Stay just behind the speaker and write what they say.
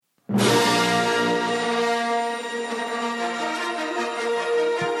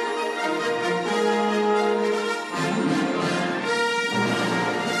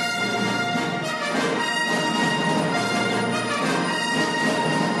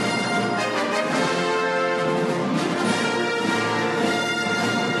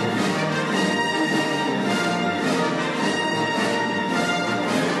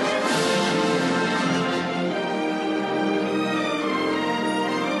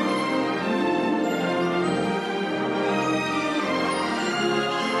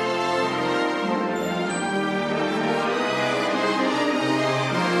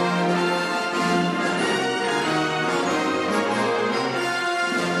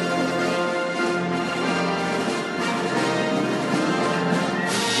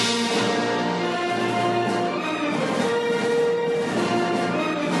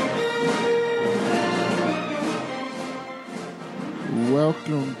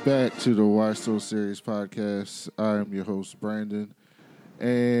back to the Why So Series podcast. I am your host, Brandon,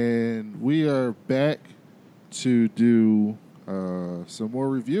 and we are back to do some more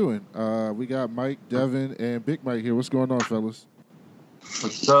reviewing. We got Mike, Devin, and Big Mike here. What's going on, fellas?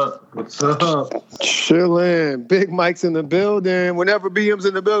 What's up? What's up? Chilling. Big Mike's in the building. Whenever BM's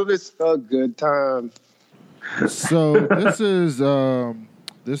in the building, it's a good time. So this is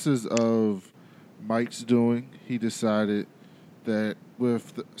of Mike's doing. He decided that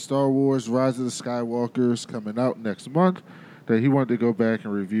with Star Wars Rise of the Skywalkers coming out next month, that he wanted to go back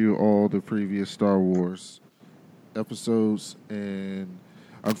and review all the previous Star Wars episodes. And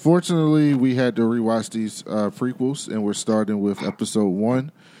unfortunately, we had to rewatch these prequels, and we're starting with Episode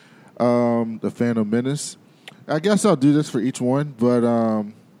 1, The Phantom Menace. I guess I'll do this for each one, but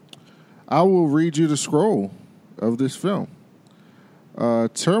I will read you the scroll of this film.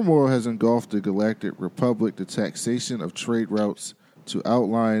 Turmoil has engulfed the Galactic Republic. The taxation of trade routes to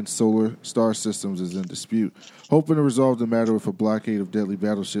outlying solar star systems is in dispute. Hoping to resolve the matter with a blockade of deadly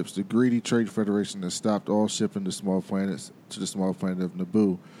battleships, the greedy Trade Federation has stopped all shipping to small planets to the small planet of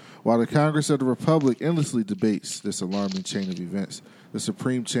Naboo. While the Congress of the Republic endlessly debates this alarming chain of events, the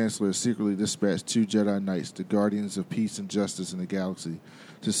Supreme Chancellor has secretly dispatched 2 Jedi Knights, the guardians of peace and justice in the galaxy,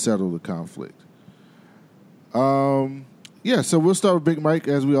 to settle the conflict. Yeah, so we'll start with Big Mike,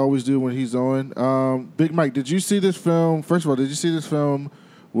 as we always do when he's on. Big Mike, did you see this film? First of all, did you see this film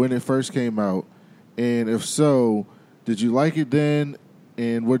when it first came out? And if so, did you like it then?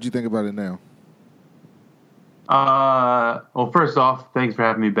 And what did you think about it now? Well, first off, thanks for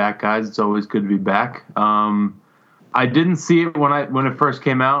having me back, guys. It's always good to be back. I didn't see it when it first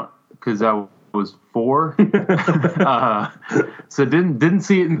came out because I was 4, so didn't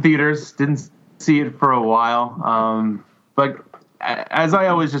see it in theaters. Didn't see it for a while. But as I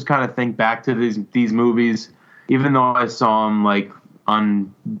always just kind of think back to these movies, even though I saw them like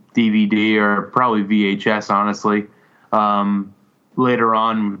on DVD or probably VHS, honestly, later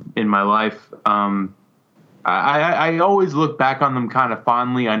on in my life, I always look back on them kind of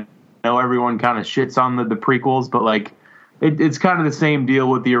fondly. I know everyone kind of shits on the prequels, but like it's kind of the same deal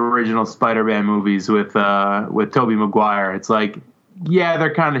with the original Spider-Man movies with Tobey Maguire. It's like, yeah,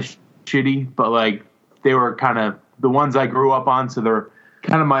 they're kind of shitty, but like they were kind of the ones I grew up on, so they're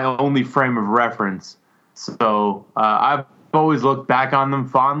kind of my only frame of reference. So I've always looked back on them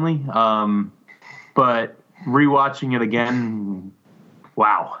fondly, but rewatching it again,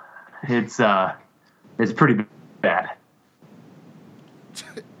 wow, it's pretty bad.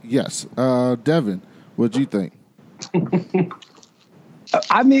 Yes. Devin, what'd you think?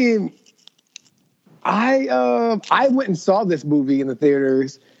 I mean, I went and saw this movie in the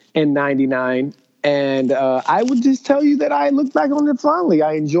theaters in '99, and I would just tell you that I look back on it fondly.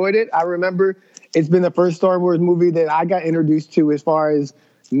 I enjoyed it. I remember it's been the first Star Wars movie that I got introduced to, as far as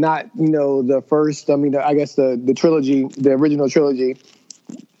not, the first, I guess the trilogy, the original trilogy.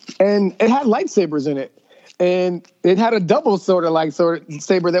 And it had lightsabers in it. And it had a double sword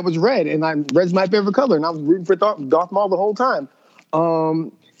saber that was red. And red's my favorite color. And I was rooting for Darth Maul the whole time. I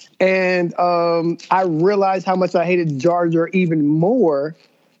realized how much I hated Jar Jar even more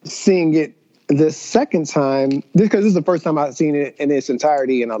seeing it the second time, because this is the first time I've seen it in its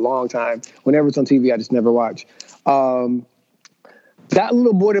entirety in a long time. Whenever it's on TV, I just never watch. That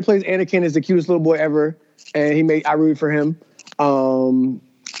little boy that plays Anakin is the cutest little boy ever, and I rooted for him.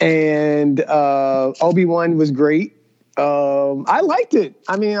 Obi-Wan was great. I liked it.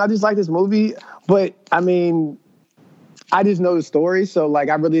 I mean, I just like this movie, but I mean, I just know the story, so like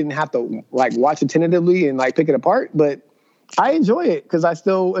I really didn't have to like watch it tentatively and like pick it apart, but I enjoy it because I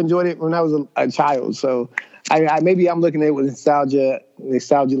still enjoyed it when I was a child. So maybe I'm looking at it with nostalgia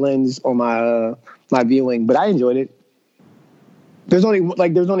lens on my viewing, but I enjoyed it. There's only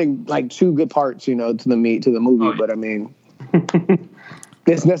 2 good parts, to the movie, but I mean,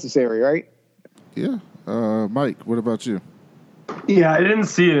 it's necessary, right? Yeah. Mike, what about you? Yeah, I didn't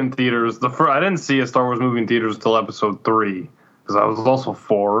see it in theaters. I didn't see a Star Wars movie in theaters until Episode 3 because I was also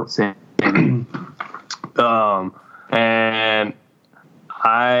 4. Same. And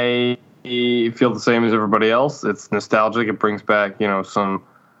I feel the same as everybody else. It's nostalgic. It brings back, some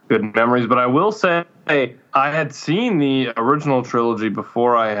good memories. But I will say, I had seen the original trilogy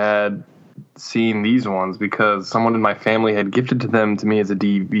before I had seen these ones because someone in my family had gifted them to me as a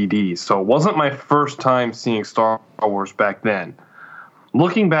DVD. So it wasn't my first time seeing Star Wars back then.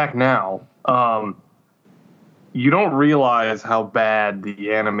 Looking back now, you don't realize how bad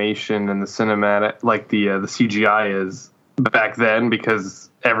the animation and the cinematic, like the CGI is back then because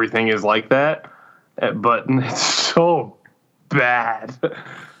everything is like that. But it's so bad.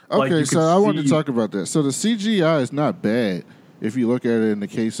 Okay, so I wanted to talk about that. So the CGI is not bad. If you look at it in the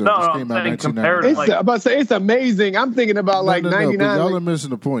case of No, this no, came I'm out in saying compared 1999. to, I'm about to say it's amazing. I'm thinking about like no, 99. but y'all like- are missing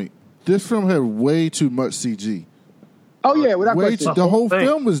the point. This film had way too much CG. oh yeah, without Way question. too, the whole thing.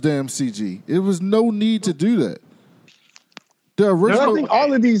 film was damn CG. It was no need to do that. The I original, think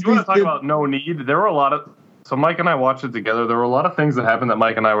all of these. you want to talk these- about no need? There were a lot of. So Mike and I watched it together. There were a lot of things that happened that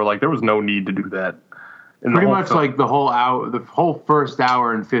Mike and I were like, there was no need to do that. In the Pretty whole much film. like the whole first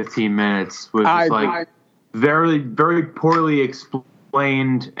hour and 15 minutes was I- just like very, very poorly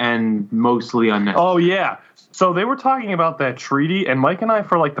explained and mostly unnecessary. Oh yeah. So they were talking about that treaty, and Mike and I,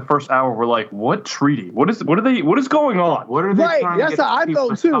 for like the first hour, were like, "What treaty? What is going on?" What are they Right, trying to that's get how I people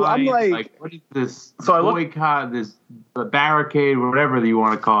felt, to too. I'm sign? like- what is this So I look- boycott, this barricade, whatever you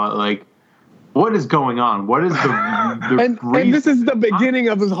want to call it? Like, what is going on? What is the and reason? this is the beginning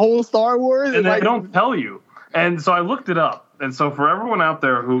of his whole Star Wars. And they like, don't tell you. And so I looked it up. And so for everyone out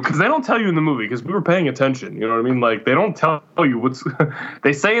there who, because they don't tell you in the movie, because we were paying attention, you know what I mean? Like they don't tell you what's.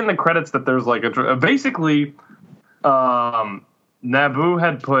 They say in the credits that there's like basically, Naboo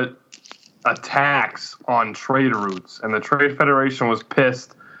had put a tax on trade routes, and the Trade Federation was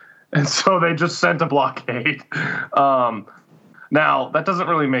pissed, and so they just sent a blockade. Now that doesn't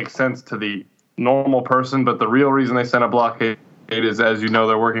really make sense to the normal person, but the real reason they sent a blockade is, as you know,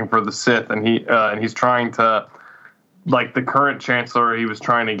 they're working for the Sith, and he's trying to, like the current chancellor, he was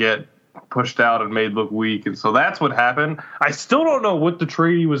trying to get pushed out and made look weak, and so that's what happened. I still don't know what the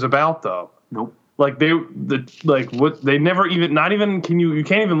treaty was about, though. Nope. Like you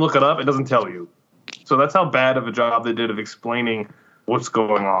can't even look it up. It doesn't tell you. So that's how bad of a job they did of explaining what's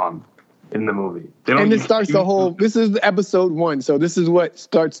going on in the movie. and this starts the whole. This is episode 1, so this is what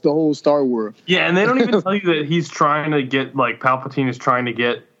starts the whole Star Wars. Yeah, and they don't even tell you that he's trying to get, like, Palpatine is trying to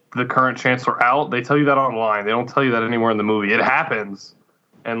get the current chancellor out. They tell you that online. They don't tell you that anywhere in the movie. It happens.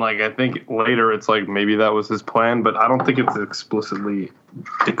 And, like, I think later it's like maybe that was his plan, but I don't think it's explicitly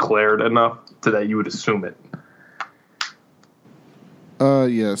declared enough to that you would assume it.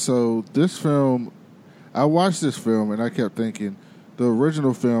 yeah. So this film, I watched this film and I kept thinking the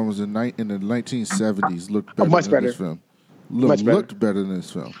original films in the 1970s looked better much than better. this film. Much better. Looked better than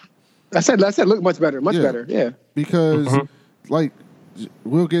this film. I said, look much better, much Yeah. better. Yeah. Because, like,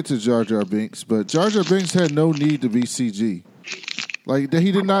 we'll get to Jar Jar Binks, but Jar Jar Binks had no need to be CG. Like,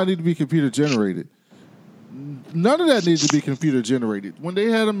 he did not need to be computer generated. None of that needed to be computer generated. When they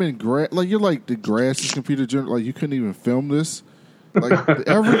had him in grass, like, you're like, the grass is computer generated. Like, you couldn't even film this. Like,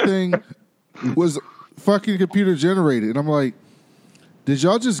 everything was fucking computer generated. And I'm like, did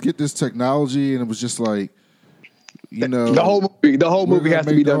y'all just get this technology and it was just like, you know, The whole movie we're has gonna to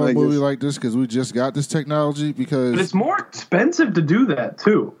be make the done whole like movie this. like this because we just got this technology? Because But it's more expensive to do that,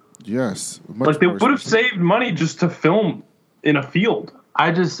 too. yes, much Like, they more would have expensive. saved money just to film in a field.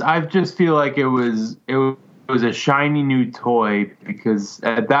 I just feel like it was a shiny new toy because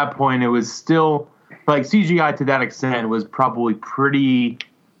at that point it was still like CGI to that extent was probably pretty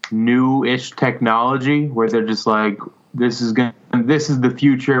new-ish technology where they're just like this is the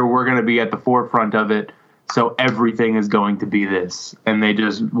future, we're going to be at the forefront of it, so everything is going to be this, and they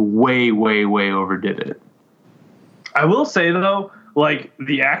just way overdid it. I will say, though, like,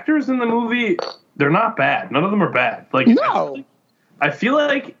 the actors in the movie, they're not bad. None of them are bad. Like, No. I feel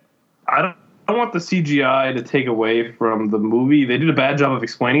like I don't want the CGI to take away from the movie. They did a bad job of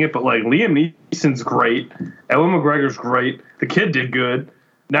explaining it, but, like, Liam Neeson's great. Ewan McGregor's great. The kid did good.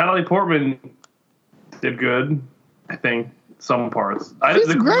 Natalie Portman did good, I think, some parts.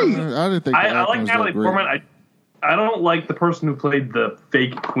 She's great. I didn't think the I acting like was Natalie that great. Portman. I don't like the person who played the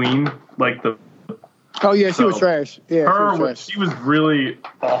fake queen, like the Oh yeah, she was So, trash. Yeah, her. she was trash. She was really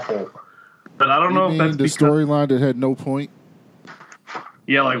awful. But I don't know You if mean that's the because, storyline that had no point?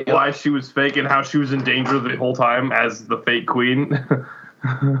 yeah, like why she was fake and how she was in danger the whole time as the fake queen.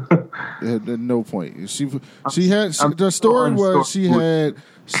 It had no point. The story was she had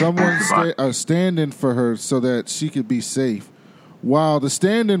someone stand-in for her so that she could be safe, while the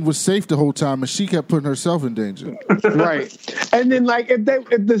stand-in was safe the whole time and she kept putting herself in danger. Right. And then like if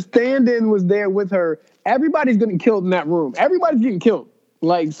the stand-in was there with her, everybody's getting killed in that room. Everybody's getting killed.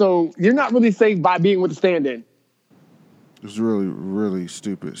 Like, so you're not really safe by being with the stand-in. It was really, really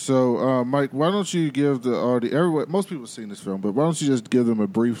stupid. So, Mike, why don't you give the audience, most people have seen this film, but why don't you just give them a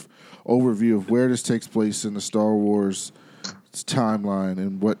brief overview of where this takes place in the Star Wars timeline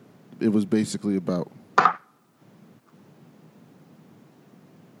and what it was basically about?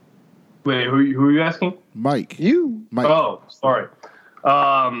 Wait, who are you asking? Mike. Mike. Oh, sorry.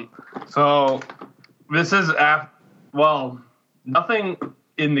 So this is nothing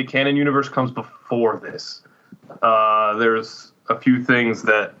in the canon universe comes before this. There's a few things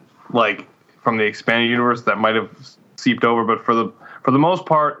that, like, from the expanded universe that might have seeped over, but for the most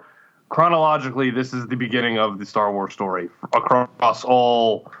part, chronologically, this is the beginning of the Star Wars story across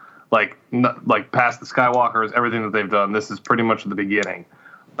all, like past the Skywalkers, everything that they've done. This is pretty much the beginning,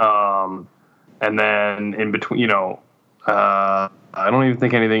 and then in between, I don't even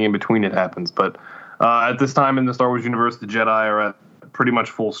think anything in between it happens. But at this time in the Star Wars universe, the Jedi are at pretty much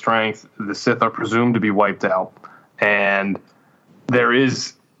full strength. The Sith are presumed to be wiped out, and there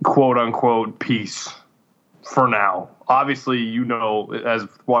is quote unquote peace for now. Obviously, as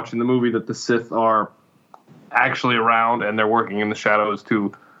watching the movie, that the Sith are actually around and they're working in the shadows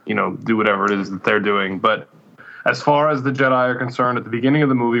to, do whatever it is that they're doing. But as far as the Jedi are concerned, at the beginning of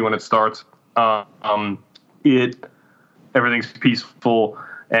the movie when it starts, everything's peaceful.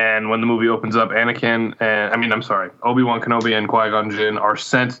 And when the movie opens up, Obi-Wan Kenobi and Qui-Gon Jinn are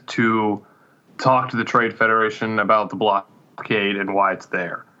sent to talk to the Trade Federation about the blockade and why it's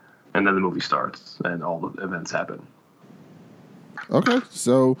there. And then the movie starts and all the events happen. Okay,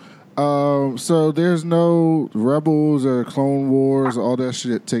 so there's no Rebels or Clone Wars, all that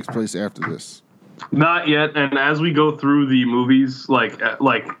shit takes place after this. Not yet, and as we go through the movies,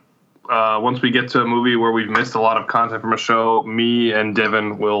 once we get to a movie where we've missed a lot of content from a show, me and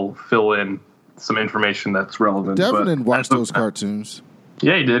Devin will fill in some information that's relevant. Devin didn't watch those cartoons.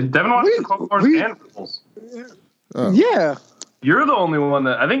 Yeah, he did. Devin watched the Clone Wars and Rebels. Yeah. You're the only one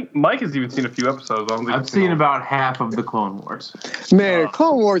that I think Mike has even seen a few episodes. I've seen about half of the Clone Wars. Man,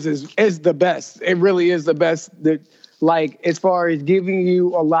 Clone Wars is the best. It really is the best. As far as giving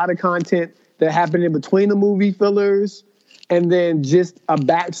you a lot of content that happened in between the movie fillers, and then just a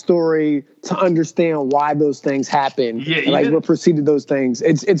backstory to understand why those things happen. Yeah, what preceded those things.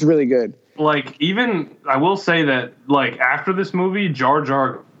 It's really good. I will say that after this movie, Jar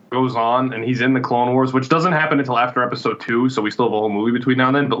Jar goes on and he's in the Clone Wars, which doesn't happen until after episode 2, so we still have a whole movie between now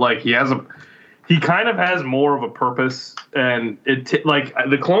and then, but he kind of has more of a purpose, and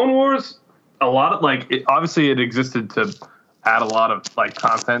the Clone Wars, a lot of obviously it existed to add a lot of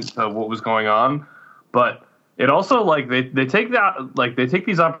content to what was going on, but it also they take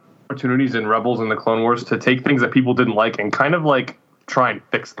these opportunities in Rebels and the Clone Wars to take things that people didn't like and kind of try and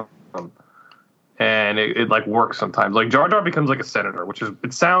fix them. And it works sometimes. Jar Jar becomes a senator,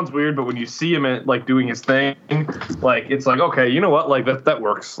 it sounds weird, but when you see him doing his thing, it's okay, you know what? That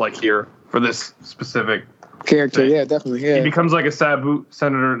works here for this specific character. Thing. Yeah, definitely. Yeah. He becomes a senator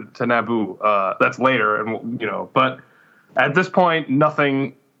to Naboo. That's later, and but at this point,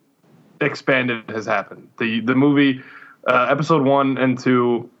 nothing expanded has happened. The movie, episode 1 and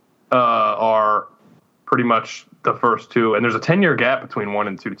 2 are pretty much the first two, and there's a 10-year gap between 1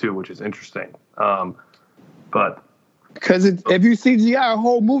 and 2 too, which is interesting. But because if you CGI a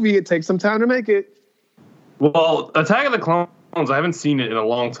whole movie, it takes some time to make it. Well, Attack of the Clones, I haven't seen it in a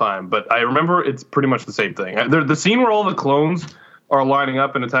long time, but I remember it's pretty much the same thing. The scene where all the clones are lining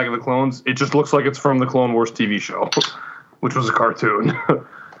up in Attack of the Clones, it just looks like it's from the Clone Wars TV show, which was a cartoon.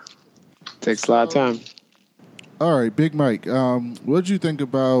 Takes a lot of time. All right, Big Mike, what did you think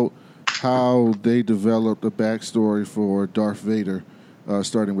about how they developed a backstory for Darth Vader,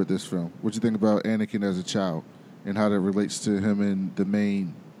 starting with this film? What do you think about Anakin as a child and how that relates to him in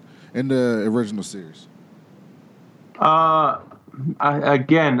the original series?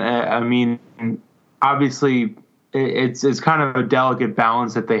 Obviously, it's kind of a delicate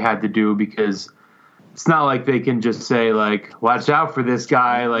balance that they had to do, because it's not like they can just say watch out for this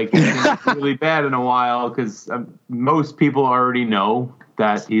guy, he's gonna be really bad in a while, because most people already know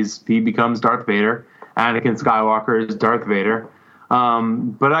that he becomes Darth Vader. Anakin Skywalker is Darth Vader.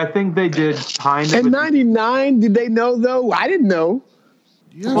 But I think they did kind of. In '99, did they know though? I didn't know.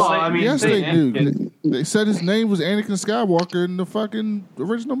 Yes, they knew. They said his name was Anakin Skywalker in the fucking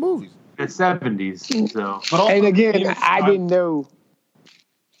original movies. The '70s. So. And again, I didn't know.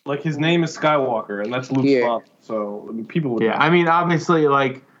 His name is Skywalker, and that's Luke's father. So people would. Yeah, obviously,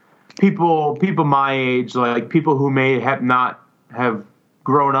 people my age, people who may have not have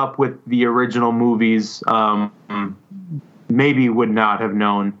grown up with the original movies, maybe would not have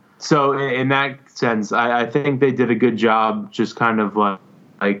known. So in that sense, I think they did a good job, just kind of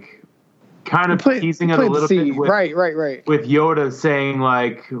teasing it a little bit. Right. With Yoda saying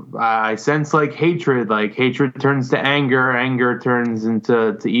I sense hatred. Hatred turns to anger. Anger turns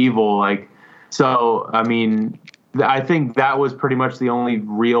into evil. So I think that was pretty much the only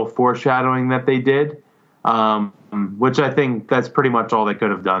real foreshadowing that they did. Which I think that's pretty much all they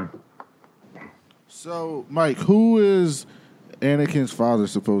could have done. So, Mike, who is Anakin's father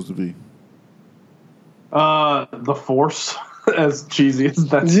supposed to be? The Force, as cheesy as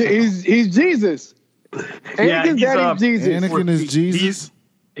that. He's Jesus. Anakin's daddy's Jesus. Anakin is Jesus?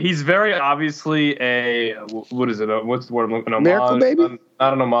 he's very obviously a what is it? What's the word? An homage? Miracle Baby?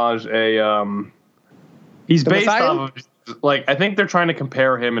 Not an homage. He's The based Messiah? off of like I think they're trying to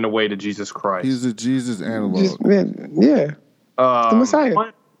compare him in a way to Jesus Christ. He's a Jesus analog. Yeah. The Messiah.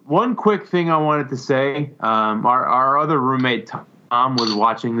 One quick thing I wanted to say. Our other roommate Tom was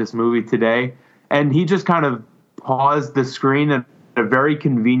watching this movie today, and he just kind of paused the screen at a very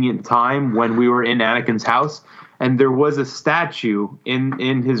convenient time when we were in Anakin's house, and there was a statue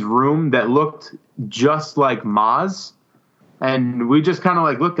in his room that looked just like Maz, and we just kind of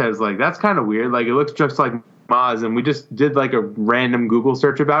like looked at it as like, that's kind of weird. Like, it looks just like Maz, and we just did like a random Google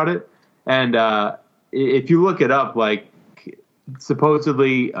search about it, and if you look it up, like,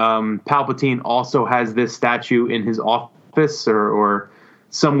 supposedly Palpatine also has this statue in his office or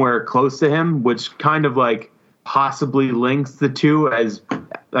somewhere close to him, which kind of like possibly links the two. As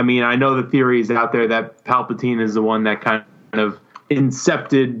I mean, I know the theory is out there that Palpatine is the one that kind of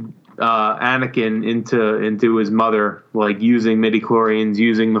incepted Anakin into his mother, like using midichlorians,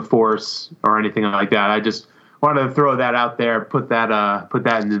 using the Force, or anything like that. I just wanted to throw that out there, put that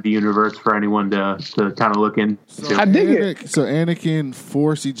into the universe for anyone to kind of look into. So I dig it. So Anakin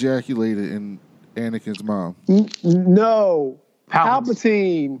force ejaculated in Anakin's mom. No.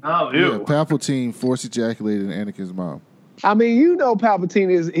 Palpatine. Oh, Yeah, ew. Palpatine force ejaculated in Anakin's mom. I mean, you know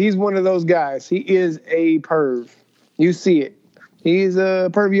Palpatine he's one of those guys. He is a perv. You see it. He's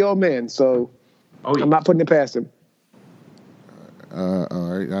a pervy old man, so I'm not putting it past him. All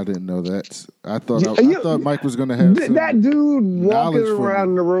right, I didn't know that. I thought Mike was going to have some that dude walking knowledge for around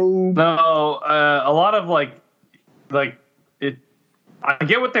me. the room. No, a lot of like it. I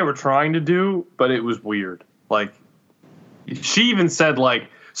get what they were trying to do, but it was weird. Like, she even said like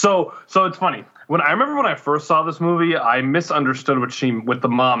so. It's funny. When I first saw this movie, I misunderstood what the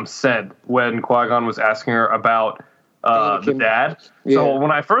mom said when Qui-Gon was asking her about the dad. Yeah. So when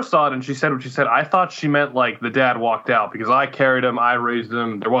I first saw it and she said what she said, I thought she meant like the dad walked out because I carried him, I raised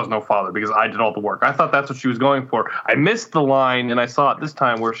him, there was no father because I did all the work. I thought that's what she was going for. I missed the line, and I saw it this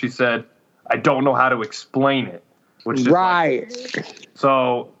time where she said, I don't know how to explain it. Which is Right.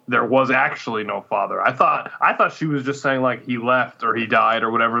 so there was actually no father. I thought she was just saying like he left or he died or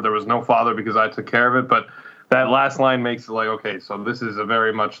whatever. There was no father because I took care of it. But that last line makes it like, okay, so this is a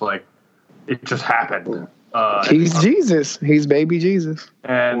very much like it just happened. He's Jesus. He's baby Jesus.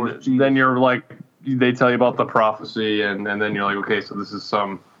 And then you're like, they tell you about the prophecy, and then you're like, okay, so this is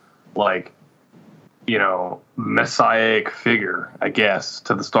some like, you know, messianic figure, I guess,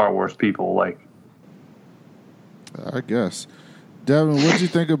 to the Star Wars people. Like, I guess. Devin, what do you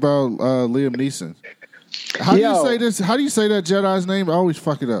think about Liam Neeson? How do you say this? How do you say that Jedi's name? I always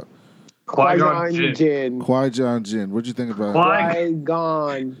fuck it up. Qui-Gon Jinn. Qui-Gon Jinn. What'd you think about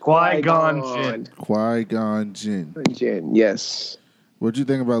Qui-Gon. Qui-Gon Jinn. Qui-Gon Jinn? Jinn, yes. What'd you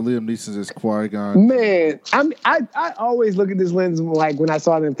think about Liam Neeson as Qui-Gon? Man, I always look at this lens like when I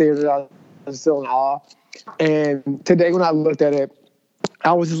saw it in theaters, I was still in awe. And today when I looked at it,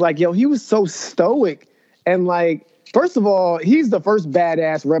 I was just like, yo, he was so stoic. And like, first of all, he's the first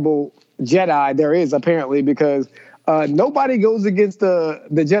badass rebel Jedi there is, apparently, because nobody goes against the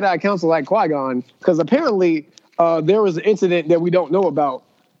Jedi Council like Qui-Gon, because apparently there was an incident that we don't know about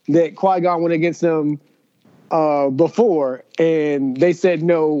that Qui-Gon went against them before, and they said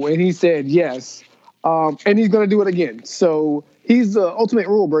no, and he said yes, and he's going to do it again. So he's the ultimate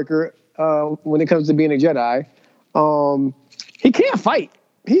rule breaker when it comes to being a Jedi. He can't fight.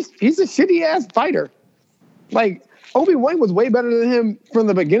 He's a shitty ass fighter. Like, Obi-Wan was way better than him from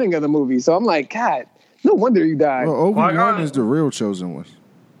the beginning of the movie. So I'm like, God, no wonder you died. Well, Obi-Wan is the real chosen one.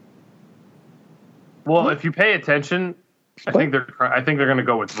 Well, if you pay attention, I think they're going to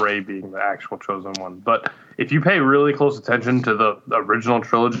go with Rey being the actual chosen one. But if you pay really close attention to the original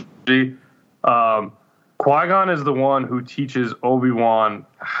trilogy, Qui-Gon is the one who teaches Obi-Wan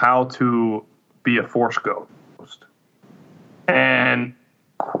how to be a Force ghost, and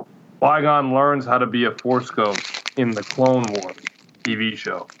Qui-Gon learns how to be a Force ghost in the Clone Wars TV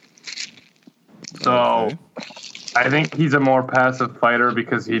show. So Okay. I think he's a more passive fighter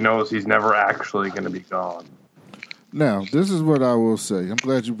because he knows he's never actually going to be gone. Now, this is what I will say. I'm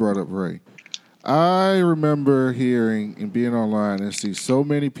glad you brought up Rey. I remember hearing and being online and see so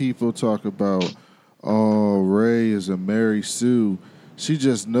many people talk about, oh, Rey is a Mary Sue. She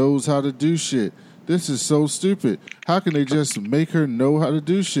just knows how to do shit. This is so stupid. How can they just make her know how to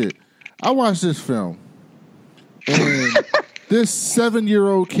do shit? I watched this film, and this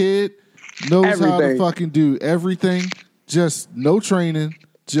 7-year-old kid knows how to fucking do everything. Just no training.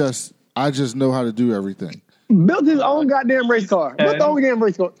 I just know how to do everything. Built his own goddamn race car. Built the own damn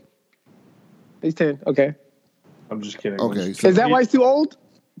race car. He's 10. Okay. I'm just kidding. Okay, so Is that why he's too old?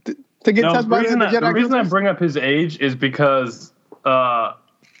 to get No, touched by the Jedi the reason I creatures? bring up his age is because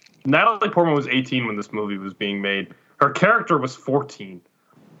Natalie Portman was 18 when this movie was being made. Her character was 14,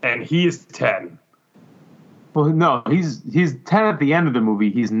 and he is 10. Well, no, he's 10 at the end of the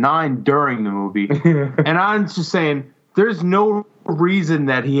movie. He's 9 during the movie. And I'm just saying, there's no reason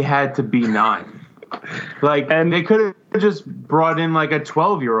that he had to be 9. Like, and they could have just brought in like a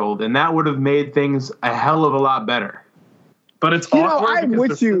 12-year-old, and that would have made things a hell of a lot better. But it's You awkward. know, I'm because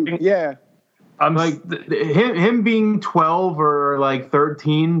with they're you. sitting- Yeah. I'm Like him being 12 or like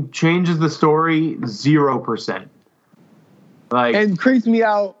 13 changes the story 0%. Like, And creeps me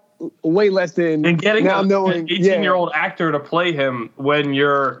out way less than and getting now an knowing 18-year-old actor to play him when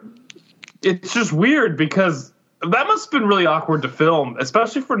it's just weird because that must have been really awkward to film,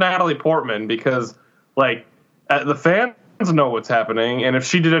 especially for Natalie Portman, because like the fans know what's happening, and if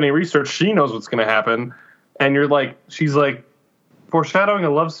she did any research, she knows what's going to happen, and she's like foreshadowing a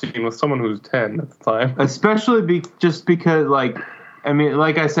love scene with someone who's 10 at the time. especially just because, like, I mean,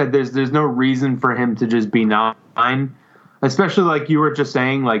 like I said, there's no reason for him to just be 9. Especially like you were just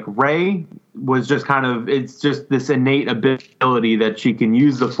saying, like Rey was just kind of, it's just this innate ability that she can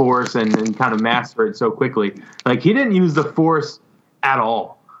use the Force and kind of master it so quickly. Like, he didn't use the Force at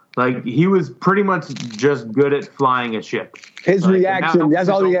all. Like, he was pretty much just good at flying a ship. his Like, reaction. That's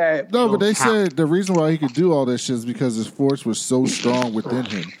all he had. No, but they said the reason why he could do all this shit is because his force was so strong within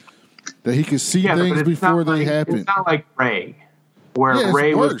him that he could see Yeah, but things it's before not they like, happen. It's not like Rey, where Yeah, it's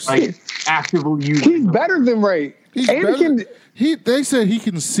Rey worse. was like actively using. He's better than Ray. He's Anakin. better. They said he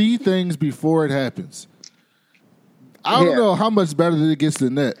can see things before it happens. I don't Yeah. know how much better it gets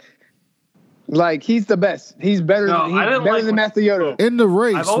than that. Like, he's the best. He's better. No, He's I didn't better like than what- Master Yoda. In the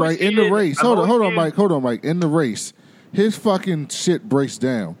race, I've always right? In the hated- race. I've Hold on, always hated- Mike. In the race, his fucking shit breaks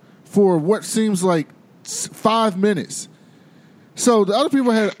down for what seems like 5 minutes. So the other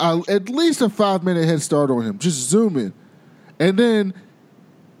people had at least a 5-minute head start on him. Just zoom in. And then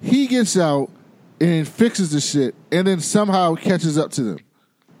he gets out and fixes the shit and then somehow catches up to them.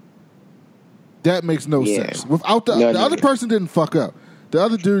 That makes no Yeah. sense. Without the other person didn't fuck up. The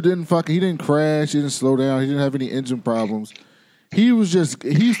other dude he didn't crash, he didn't slow down, he didn't have any engine problems. He's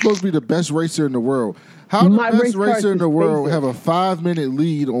supposed to be the best racer in the world. How My the race best car racer in the is world basic. have a 5-minute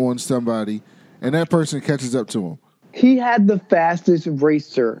lead on somebody and that person catches up to him? He had the fastest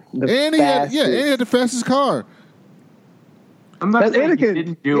racer. And he had the fastest car. I'm not That's saying he Anakin.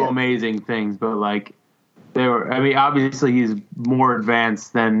 didn't do Yeah. amazing things, but like they were. I mean, obviously he's more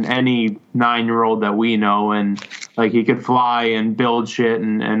advanced than any 9-year-old that we know, and like he could fly and build shit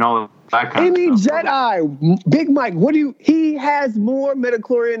and all that kind Any of stuff. Jedi, Big Mike. He has more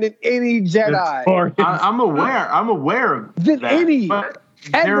midichlorian than any Jedi. I'm aware of Than that, any but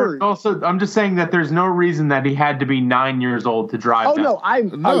ever. I'm just saying that there's no reason that he had to be 9 years old to drive. Oh that. no,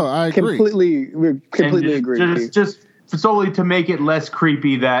 I agree. completely agree. Just solely to make it less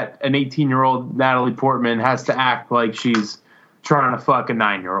creepy that an 18-year-old Natalie Portman has to act like she's trying to fuck a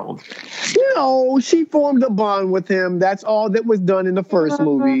 9-year-old. No, she formed a bond with him. That's all that was done in the first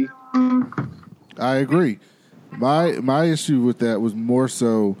movie. I agree. My issue with that was more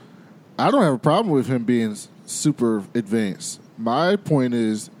so I don't have a problem with him being super advanced. My point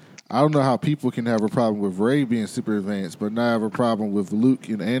is I don't know how people can have a problem with Rey being super advanced, but not have a problem with Luke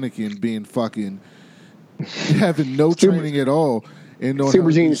and Anakin being fucking having no training at all and knowing how Super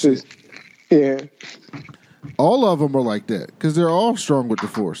to do geniuses. shit. Yeah. All of them are like that because they're all strong with the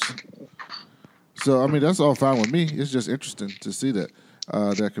Force. So I mean that's all fine with me. It's just interesting to see that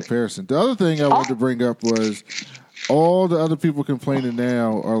comparison. The other thing I wanted to bring up was all the other people complaining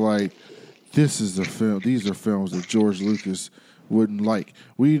now are like, this is a film. These are films that George Lucas wouldn't like.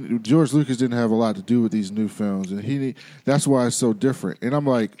 George Lucas didn't have a lot to do with these new films, and that's why it's so different. And I'm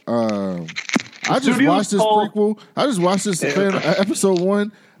like, I just watched this prequel. I just watched this episode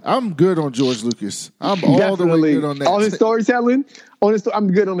 1. I'm good on George Lucas. I'm all the way good on that. On his storytelling,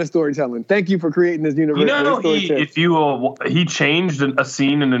 I'm good on the storytelling. Thank you for creating this universe. You know, he changed a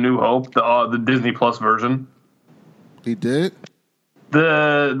scene in A New Hope, the Disney Plus version. He did.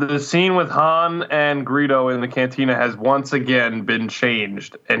 The scene with Han and Greedo in the cantina has once again been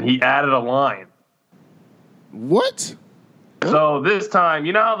changed, and he added a line. What? So this time,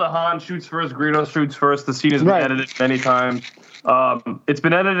 you know how the Han shoots first, Greedo shoots first. The scene has been edited many times. It's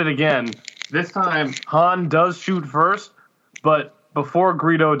been edited again. This time, Han does shoot first, but before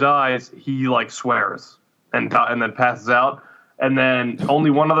Greedo dies, he like swears and then passes out. And then only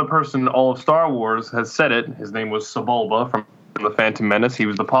one other person in all of Star Wars has said it. His name was Sebulba from The Phantom Menace. He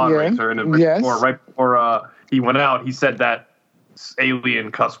was the pod racer, and right before he went out, he said that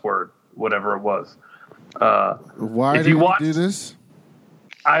alien cuss word, whatever it was. Why did he do this?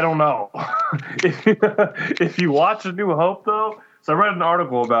 I don't know. If you watch A New Hope, though, so I read an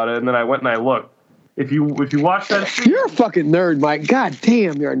article about it, and then I went and I looked. If you watch that, You're a fucking nerd, Mike. God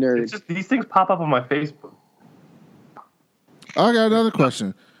damn, you're a nerd. it's just these things pop up on my Facebook. I got another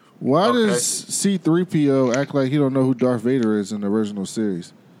question. Why Okay. does C-3PO act like he don't know who Darth Vader is in the original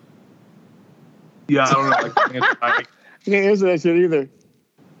series? Yeah, I don't know. I can't answer that shit either.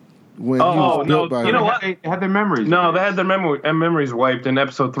 When he Oh, was no, built by you him? know what? They had their memories. No, they had their memories wiped in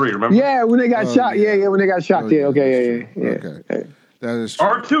episode 3. Remember? Yeah, when they got Oh, shot. yeah. Yeah, when they got shot. Oh, yeah, yeah, okay, that's yeah. true. Okay. That is true.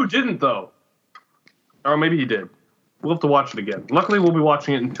 R2 didn't though, or maybe he did. We'll have to watch it again. Luckily, we'll be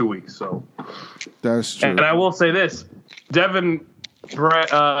watching it in 2 weeks. So, That's true. and I will say this: Devin,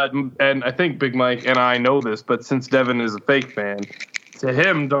 and I think Big Mike and I know this, but since Devin is a fake fan, to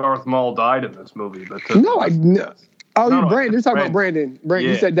him, Darth Maul died in this movie. But to, No, no. Oh, No, you no, Brandon. You're talking about Brandon. Brandon,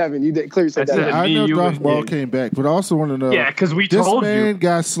 you Yeah. said Devin. You did clearly said I said Devin. I me, know you, Darth and Maul you. came back, but I also want to know. Yeah, because we this told man you.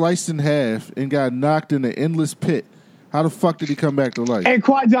 got sliced in half and got knocked in an endless pit. How the fuck did he come back to life? And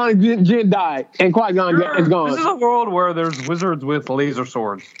Qui-Gon Jinn died. And Qui-Gon is gone. This is a world where there's wizards with laser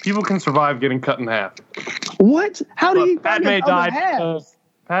swords. People can survive getting cut in half. What? How did he But find Padme his other died half? because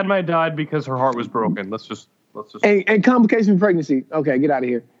Padme died because her heart was broken. Let's just. And complications of pregnancy. Okay, get out of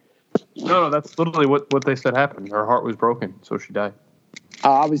here. No, that's literally what they said happened. Her heart was broken, so she died.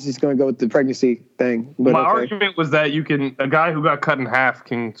 I was just going to go with the pregnancy thing. But My okay. argument was that a guy who got cut in half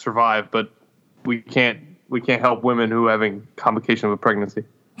can survive, but we can't help women who are having complications with pregnancy.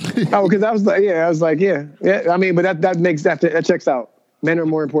 Oh, because I was like, yeah. I mean, but that checks out. Men are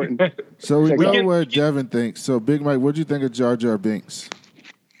more important. So we Check know out. what Devin thinks. So Big Mike, what do you think of Jar Jar Binks?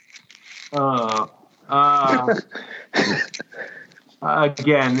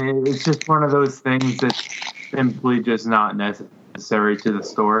 Again, it's just one of those things that's simply just not necessary to the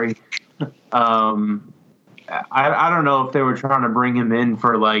story. I don't know if they were trying to bring him in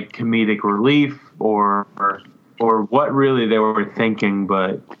for like comedic relief or what really they were thinking,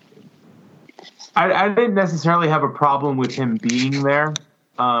 but I didn't necessarily have a problem with him being there.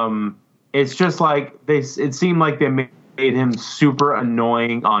 It's just like it seemed like they made him super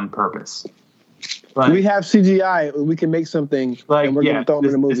annoying on purpose. Like, We have CGI. We can make something, and we're going to throw them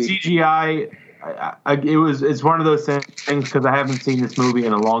in the movie. The CGI, it's one of those things because I haven't seen this movie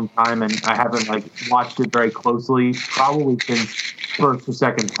in a long time and I haven't watched it very closely, probably since first or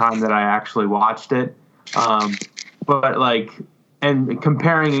second time that I actually watched it. But and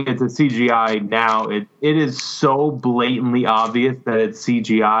comparing it to CGI now, it is so blatantly obvious that it's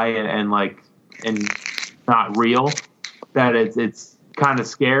CGI and not real that it's kind of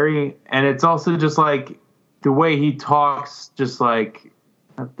scary. And it's also just the way he talks, just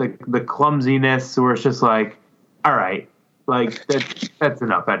the clumsiness where it's just all right, that's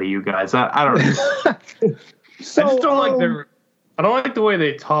enough out of you guys. I don't know. So, I just don't I don't like the way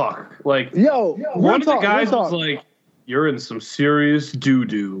they talk. Yo, One of the guys was like, "You're in some serious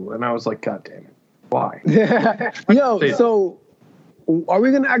doo-doo," and I was like, "God damn it, why?" Yo, so are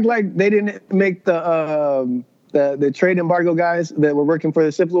we gonna act like they didn't make the trade embargo guys that were working for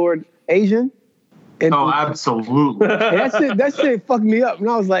the Sith Lord Asian? And, Oh, absolutely. and that shit fucked me up. And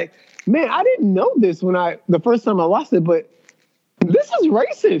I was like, man, I didn't know this the first time I watched it, but this is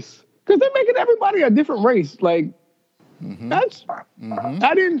racist because they're making everybody a different race. That's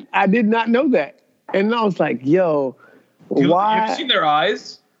I did not know that. And I was like, yo, why? You've seen their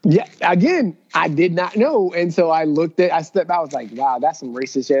eyes? Yeah, again, I did not know. And so I stepped out, I was like, wow, that's some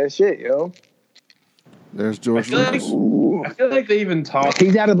racist ass shit, yo. There's George I Lucas. feel like they even talk.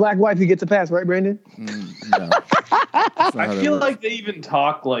 He's got a black wife, he gets a pass, right, Brandon? No. That's not how I that feel works. like they even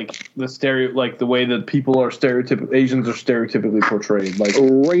talk the way that people are Asians are stereotypically portrayed.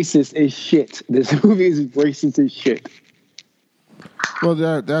 Racist as shit. This movie is racist as shit. Well,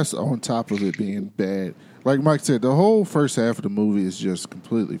 that's on top of it being bad. Like Mike said, the whole first half of the movie is just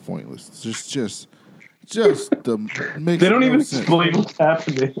completely pointless. It's just makes They don't no even sense. explain what's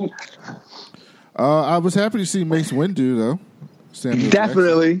happening. I was happy to see Mace Windu though. Samuel Jackson.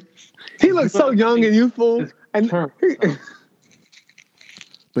 Definitely. He looks so young and youthful. And But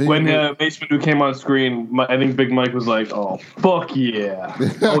he When looked- Mace Windu came on screen, I think Big Mike was like, "Oh fuck yeah!"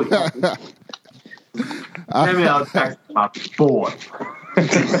 Oh, yeah. Samuel Jackson, my boy.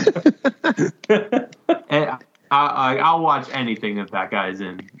 And I'll watch anything that guy's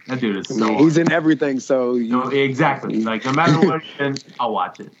in. That dude is so. he's in everything, so No, exactly. No matter what he's in, I'll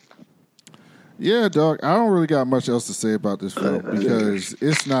watch it. Yeah, dog. I don't really got much else to say about this film because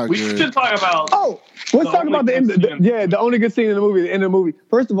it's not We good. should talk about. Oh, let's The talk only about the end. good scene in- The only good scene in the movie. The end of the movie.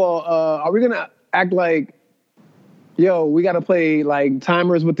 First of all, are we gonna act like yo, we got to play like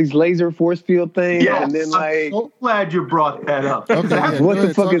timers with these laser force field things, Yes. and then like, I'm so glad you brought that up. Okay, yeah, What go the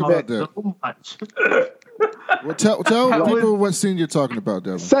ahead, fuck talk is about that? So much. Well, tell That was- people what scene you're talking about,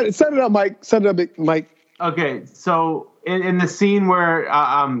 Devin. set it up, Mike. Set it up, Mike. Okay, so in the scene where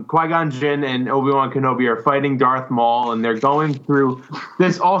Qui-Gon Jinn and Obi-Wan Kenobi are fighting Darth Maul, and they're going through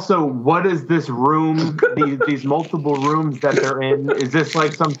this. Also, what is this room? These multiple rooms that they're in. Is this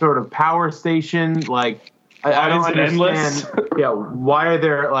like some sort of power station? Like, I don't Is it endless? understand. Yeah, why are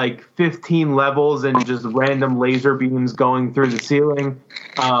there like 15 levels and just random laser beams going through the ceiling?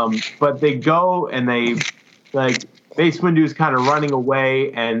 But they go and they like Mace Windu's kind of running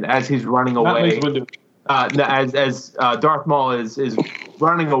away, and as he's running Not away. Mace Windu. As Darth Maul is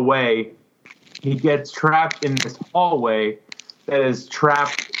running away, he gets trapped in this hallway that is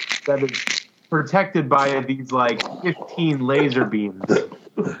protected by these like 15 laser beams.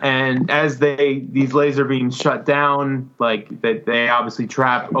 And as these laser beams shut down, like that, they obviously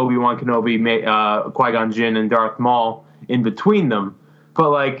trap Obi-Wan Kenobi, Qui-Gon Jinn, and Darth Maul in between them. But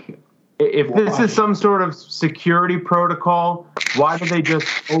like, if this is some sort of security protocol, why do they just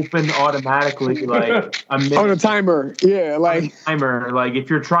open automatically like a minute On a timer, yeah, like timer? Like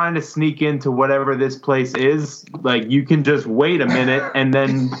if you're trying to sneak into whatever this place is, like you can just wait a minute and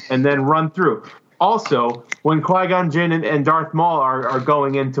then run through. Also, when Qui-Gon Jinn and Darth Maul are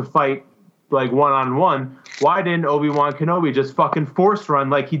going in to fight like one-on-one, why didn't Obi-Wan Kenobi just fucking force run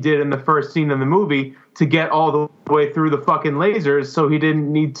like he did in the first scene of the movie to get all the way through the fucking lasers so he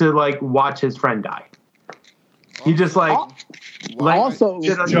didn't need to like watch his friend die? He just also he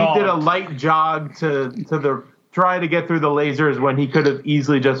did a light jog to try to get through the lasers when he could have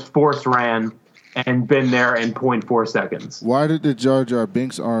easily just force ran and been there in 0.4 seconds. Why did the Jar Jar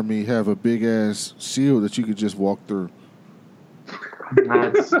Binks army have a big ass shield that you could just walk through?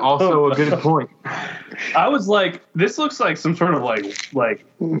 That's also a good point. I was like, this looks like some sort of like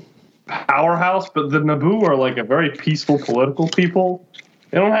powerhouse, but the Naboo are like a very peaceful political people.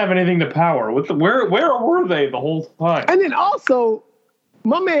 They don't have anything to power. Where were they the whole time? And then also,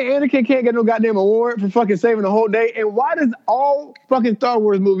 my man Anakin can't get no goddamn award for fucking saving the whole day. And why does all fucking Star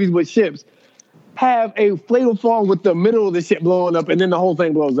Wars movies with ships have a fatal fall with the middle of the ship blowing up and then the whole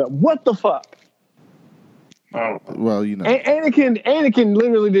thing blows up? What the fuck? Oh, Well, you know. Anakin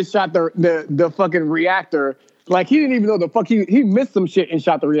literally just shot the fucking reactor. Like he didn't even know the fuck he missed some shit and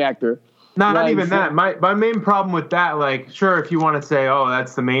shot the reactor. Not Like, even that. My main problem with that, like, sure, if you want to say, oh,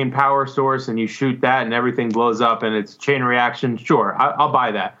 that's the main power source and you shoot that and everything blows up and it's chain reaction, sure, I'll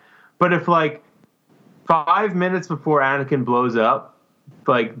buy that. But if, like, 5 minutes before Anakin blows up,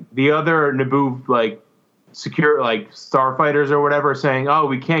 like, the other Naboo, like, secure, like, starfighters or whatever are saying, oh,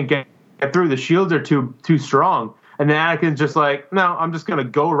 we can't get through, the shields are too strong. And then Anakin's just like, no, I'm just going to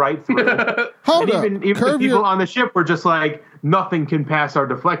go right through. Hold and up. even the Curb people your- on the ship were just like, nothing can pass our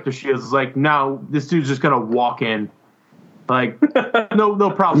deflector shields. It's like, no, this dude's just gonna walk in. Like, no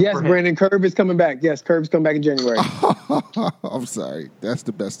problem. Yes, for him. Brandon, Curb is coming back. Yes, Curb's coming back in January. I'm sorry. That's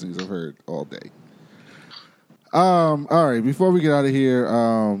the best news I've heard all day. All right. Before we get out of here,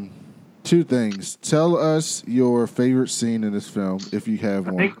 two things. Tell us your favorite scene in this film, if you have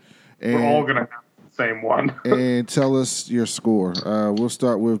one. think we're all gonna have the same one. And tell us your score. We'll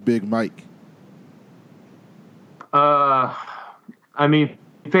start with Big Mike. I mean,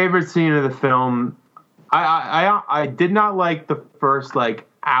 favorite scene of the film. I did not like the first like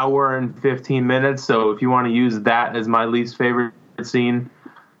hour and 15 minutes. So if you want to use that as my least favorite scene,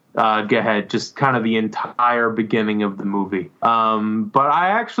 go ahead. Just kind of the entire beginning of the movie. But I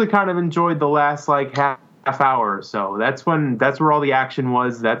actually kind of enjoyed the last like half hour or so. That's where all the action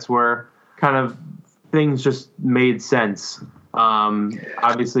was. That's where kind of things just made sense.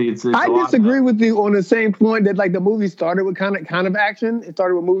 Obviously it's I disagree with you on the same point that like the movie started with kind of action. It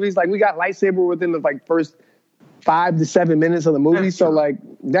started with movies. Like we got lightsaber within the like first 5 to 7 minutes of the movie. That's So true. like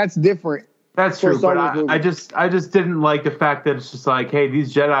that's different. That's for a true, Star but Wars I movie. just didn't like the fact that it's just like, hey,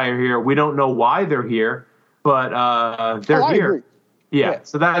 these Jedi are here. We don't know why they're here, but they're I here. agree. Yeah, Yeah.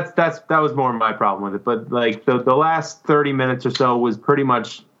 so that was more my problem with it. But like the last 30 minutes or so was pretty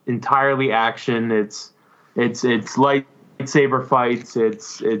much entirely action. It's lightsaber fights.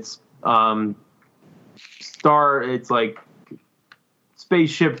 It's like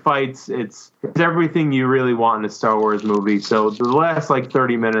spaceship fights. It's everything you really want in a Star Wars movie. So the last like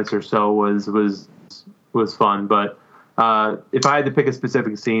 30 minutes or so was fun. But if I had to pick a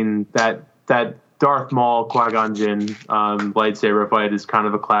specific scene, that Darth Maul Qui-Gon Jinn lightsaber fight is kind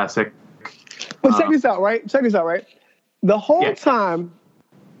of a classic. But check this out, right? The whole Yeah. time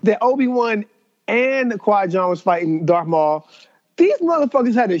that Obi-Wan and Qui-Gon was fighting Darth Maul, these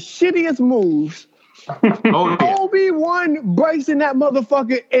motherfuckers had the shittiest moves Oh, yeah. Obi-Wan breaks in that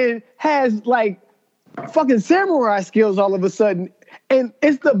motherfucker and has like fucking samurai skills all of a sudden. And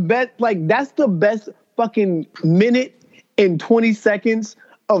it's the best, like, that's the best fucking minute and 20 seconds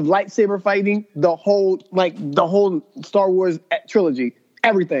of lightsaber fighting, the whole Star Wars trilogy,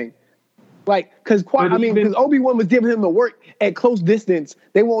 everything. Like, because Obi-Wan was giving him the work at close distance.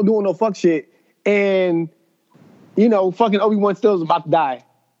 They weren't doing no fuck shit. And, you know, fucking Obi-Wan still is about to die.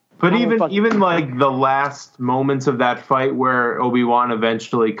 But even like the last moments of that fight where Obi-Wan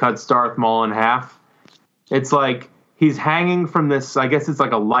eventually cuts Darth Maul in half, it's like he's hanging from this, I guess it's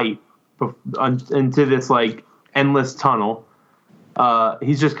like a light into this like endless tunnel.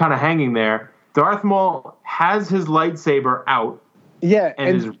 He's just kind of hanging there. Darth Maul has his lightsaber out,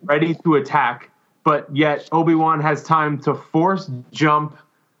 and is ready to attack, but yet Obi-Wan has time to force jump,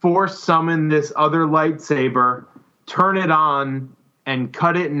 force summon this other lightsaber, turn it on, and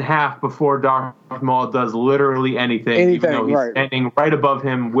cut it in half before Darth Maul does literally anything, even though he's standing right above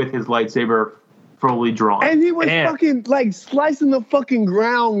him with his lightsaber fully drawn. And he was fucking like slicing the fucking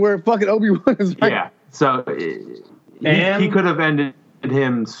ground where fucking Obi-Wan is right. Yeah, so he could have ended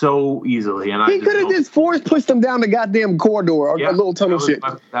him so easily. And he could have just force pushed him down the goddamn corridor or a little tunnel shit.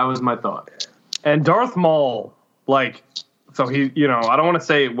 That was my thought. And Darth Maul, like, so he, you know, I don't want to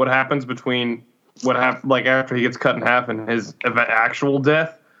say what happens between what happened, like, after he gets cut in half and his actual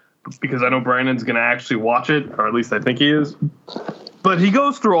death, because I know Brandon's going to actually watch it, or at least I think he is. But he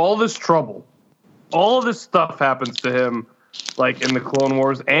goes through all this trouble. All of this stuff happens to him, like, in the Clone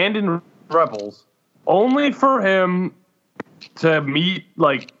Wars and in Rebels, only for him to meet,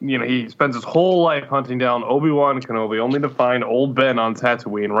 like, you know, he spends his whole life hunting down Obi-Wan Kenobi, only to find old Ben on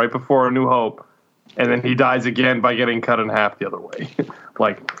Tatooine right before A New Hope, and then he dies again by getting cut in half the other way.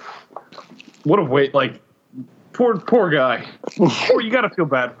 Like, what a wait! Like, poor guy. You got to feel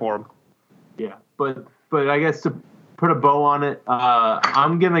bad for him. Yeah, but I guess to put a bow on it,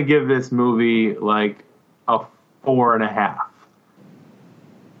 I'm gonna give this movie like a 4.5.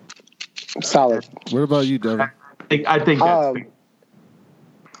 Solid. What about you, Devin? I think that's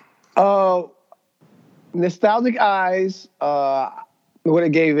Nostalgic Eyes would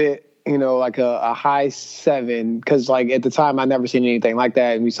have gave it, you know, like a high 7, because like at the time I never seen anything like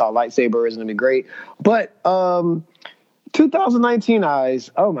that, and we saw lightsabers and it'd be great. But 2019 Eyes,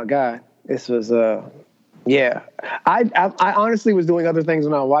 oh my god, this was yeah. I honestly was doing other things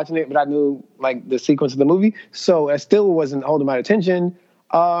when I was watching it, but I knew like the sequence of the movie, so I still wasn't holding my attention.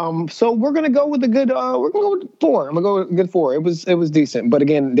 So we're gonna go with a good. We're gonna go with 4. I'm gonna go with a good 4. It was decent, but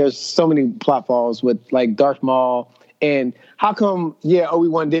again, there's so many plot falls with like Darth Maul, and how come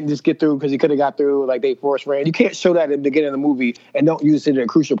Obi-Wan didn't just get through because he could have got through, like they force ran. You can't show that at the beginning of the movie and don't use it at a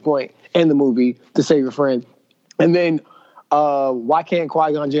crucial point in the movie to save your friend. And then why can't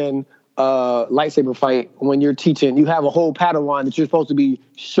Qui-Gon Jinn lightsaber fight when you're teaching? You have a whole Padawan that you're supposed to be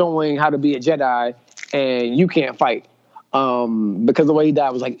showing how to be a Jedi, and you can't fight. Because the way he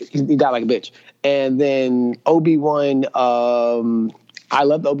died was like, he died like a bitch. And then Obi-Wan, I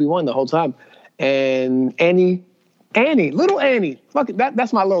loved Obi-Wan the whole time. And little Annie, fuck it,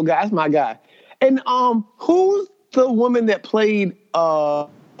 that's my little guy, that's my guy. And who's the woman that played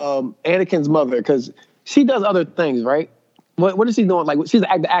Anakin's mother? Because she does other things, right? What is she doing? Like, she's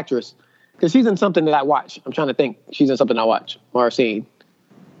the actress, because she's in something that I watch. I'm trying to think. She's in something I watch or seen.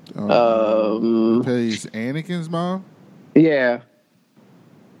 Plays Anakin's mom? Yeah.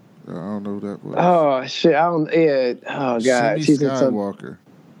 I don't know who that was. Oh shit! Oh god! Shmi She's Skywalker.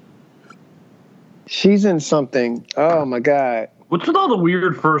 She's in something. Oh my god! What's with all the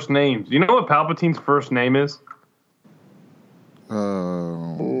weird first names? You know what Palpatine's first name is?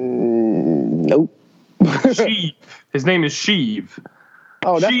 Nope. Sheev. His name is Sheev.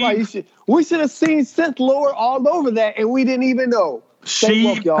 Oh, that's why we should have seen Sith lore all over that, and we didn't even know. Stay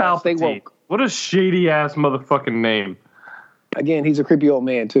woke, y'all. Stay woke. What a shady ass motherfucking name. Again, he's a creepy old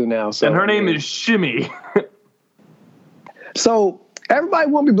man too now. So, and her name is Shimmy. So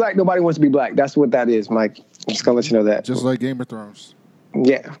everybody wants to be black. Nobody wants to be black. That's what that is, Mike. I'm just gonna let you know that. Just like Game of Thrones.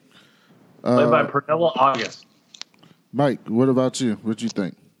 Yeah. Played by Pernilla August. Mike, what about you? What you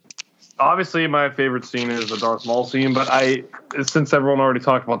think? Obviously, my favorite scene is the Darth Maul scene, but since everyone already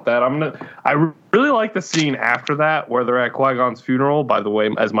talked about that, I really like the scene after that where they're at Qui-Gon's funeral. By the way,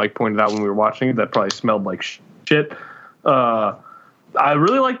 as Mike pointed out when we were watching it, that probably smelled like shit. I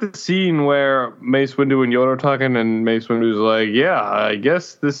really like the scene where Mace Windu and Yoda are talking, and Mace Windu's like, "Yeah, I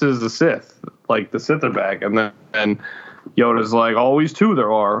guess this is the Sith. Like the Sith are back," and then Yoda's like, "Always two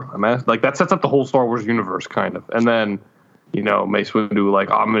there are." Like that sets up the whole Star Wars universe, kind of, and then. You know, Mace Windu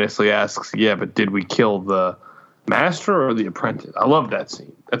like ominously asks, "Yeah, but did we kill the master or the apprentice?" I love that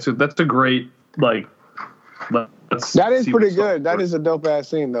scene. That's a great like, let's That is see pretty what's good. up That for- is a dope ass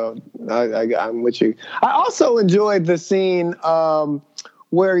scene, though. I'm with you. I also enjoyed the scene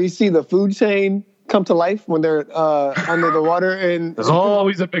where you see the food chain come to life when they're under the water. And There's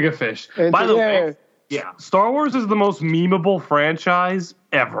always a bigger fish. and By the yeah. way, yeah, Star Wars is the most memeable franchise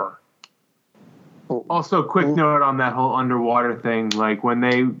ever. Also, quick note on that whole underwater thing. Like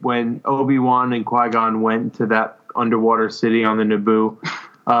when Obi-Wan and Qui-Gon went to that underwater city on the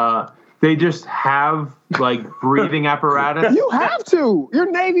Naboo, they just have like breathing apparatus. You have to.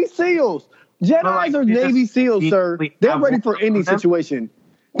 You're Navy SEALs. Jedi's like, are they Navy just SEAls, sir. immediately They're have ready one for any of them. situation.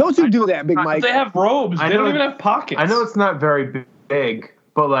 Don't you do that, Big Mike. They have robes. I They don't know- even have pockets. I know it's not very big,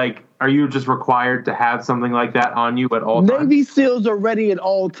 but like, are you just required to have something like that on you at all times? Navy SEAls are ready at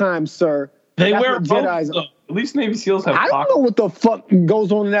all times, sir. They That's wear what robes, Jedis though. At least Navy SEAls have I don't pockets. know what the fuck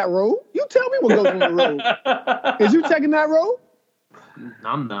goes on in that road. You tell me what goes on in the road. Is you checking that road?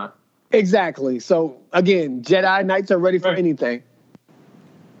 I'm not. Exactly. So again, Jedi Knights are ready for Right. anything.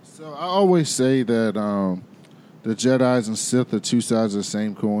 So I always say that the Jedis and Sith are two sides of the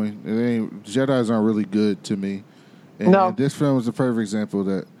same coin. Jedis aren't really good to me. And No. this film is a perfect example of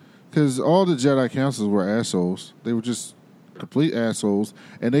that. Because all the Jedi councils were assholes. They were just complete assholes.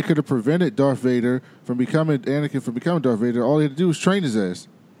 And they could have prevented Anakin from becoming Darth Vader. All they had to do was train his ass.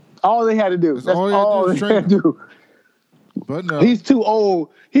 All they had to do. That's That's all they had to do all is they train had to do. But no. He's too old.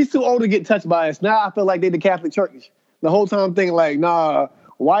 He's too old to get touched by us. Now I feel like they the Catholic Church. The whole time I'm thinking like, nah,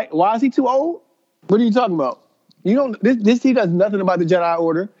 why is he too old? What are you talking about? You don't this he does nothing about the Jedi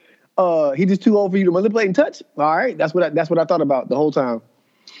Order. He just too old for you to manipulate and touch. All right, that's what I thought about the whole time.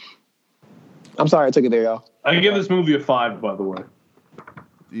 I'm sorry I took it there, y'all. I give this movie a 5, by the way.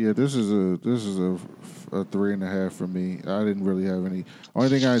 Yeah, this is a 3.5 for me. I didn't really have any. Only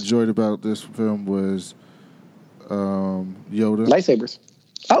thing I enjoyed about this film was Yoda. Lightsabers.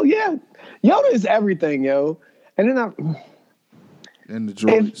 Oh yeah, Yoda is everything, yo. And then And the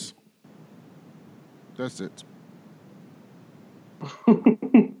droids. That's it.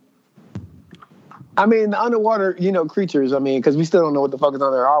 I mean, the underwater, creatures. I mean, because we still don't know what the fuck is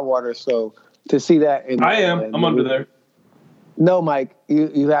under our water. So to see that, I'm under there. No, Mike,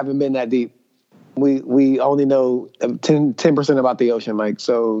 you haven't been that deep. We only know 10% about the ocean, Mike.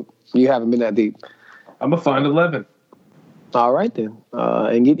 So you haven't been that deep. I'm a fine 11. All right then,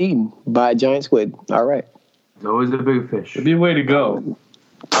 and get eaten by a giant squid. All right, It's always a big fish. It'd be a way to go.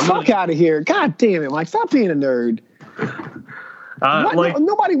 fuck out of here! God damn it, Mike, stop being a nerd.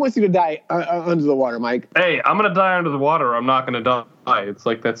 Nobody wants you to die under the water, Mike. Hey, I'm gonna die under the water. Or I'm not gonna die. It's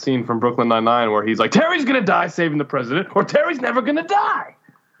like that scene from Brooklyn Nine-Nine where he's like, Terry's gonna die saving the president, or Terry's never gonna die.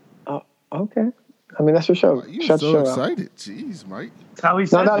 Okay. I mean, that's your show. You're Shut the so show excited. Jeez, Mike. That's how he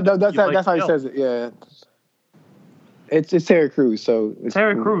says out. No, it. that's how he says it. Yeah. It's Terry Crews, so it's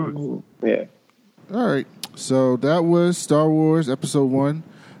Terry Crews. Yeah. All right. So that was Star Wars Episode 1,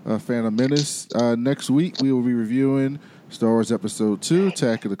 Phantom Menace. Next week, we will be reviewing Star Wars Episode 2,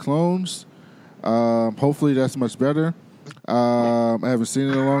 Attack of the Clones. Hopefully that's much better. I haven't seen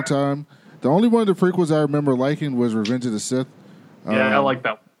it in a long time. The only one of the prequels I remember liking was Revenge of the Sith. Yeah, I like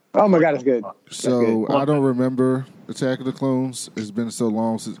that. Oh my God, it's good. So That's I don't remember Attack of the Clones. It's been so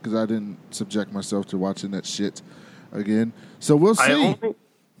long since because I didn't subject myself to watching that shit again. So we'll see.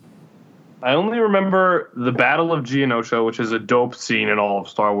 I only remember the Battle of Geonosis, which is a dope scene in all of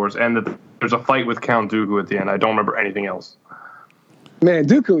Star Wars, and that there's a fight with Count Dooku at the end. I don't remember anything else. Man,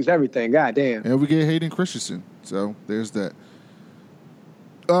 Dooku is everything. God damn. And we get Hayden Christensen. So there's that.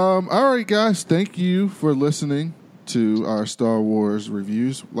 All right, guys. Thank you for listening to our Star Wars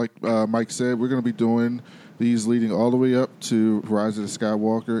reviews. Like Mike said, we're going to be doing these leading all the way up to Rise of the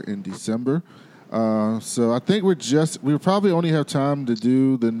Skywalker in December. So I think we'll probably only have time to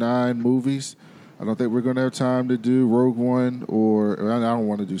do the 9 movies. I don't think we're going to have time to do Rogue One or I don't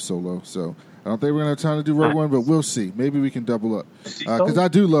want to do Solo. So I don't think we're going to have time to do Rogue One, but we'll see. Maybe we can double up. Because I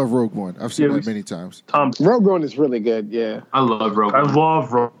do love Rogue One. I've seen that many times. Rogue One is really good. Yeah. I love Rogue One. I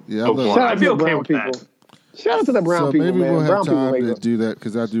love Rogue One. Shout out I'd to be the okay brown with people. that. Shout out to the brown So people, maybe man. we'll Brown have people time wake to up. do that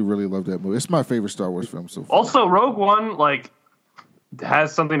because I do really love that movie. It's my favorite Star Wars film so far. Also, Rogue One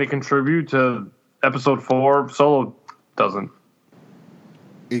has something to contribute to Episode 4. Solo doesn't.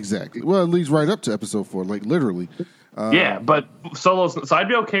 Exactly. Well, it leads right up to Episode 4, like literally. Yeah, but Solo's. So I'd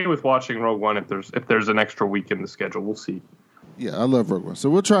be okay with watching Rogue One if there's an extra week in the schedule. We'll see. Yeah, I love Rogue One. So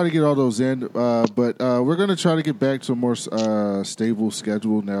we'll try to get all those in. But we're going to try to get back to a more stable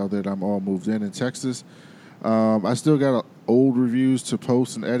schedule now that I'm all moved in Texas. I still got old reviews to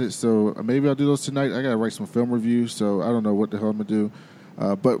post and edit, so maybe I'll do those tonight. I got to write some film reviews, so I don't know what the hell I'm going to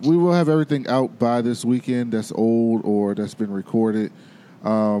do. But we will have everything out by this weekend that's old or that's been recorded.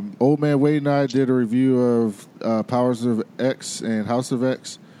 Old Man Wade and I did a review of Powers of X and House of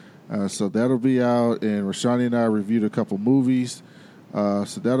X. So that'll be out. And Rashani and I reviewed a couple movies.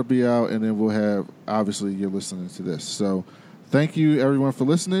 So that'll be out. And then we'll have, obviously, you're listening to this. So thank you, everyone, for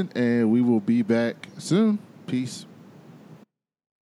listening. And we will be back soon. Peace.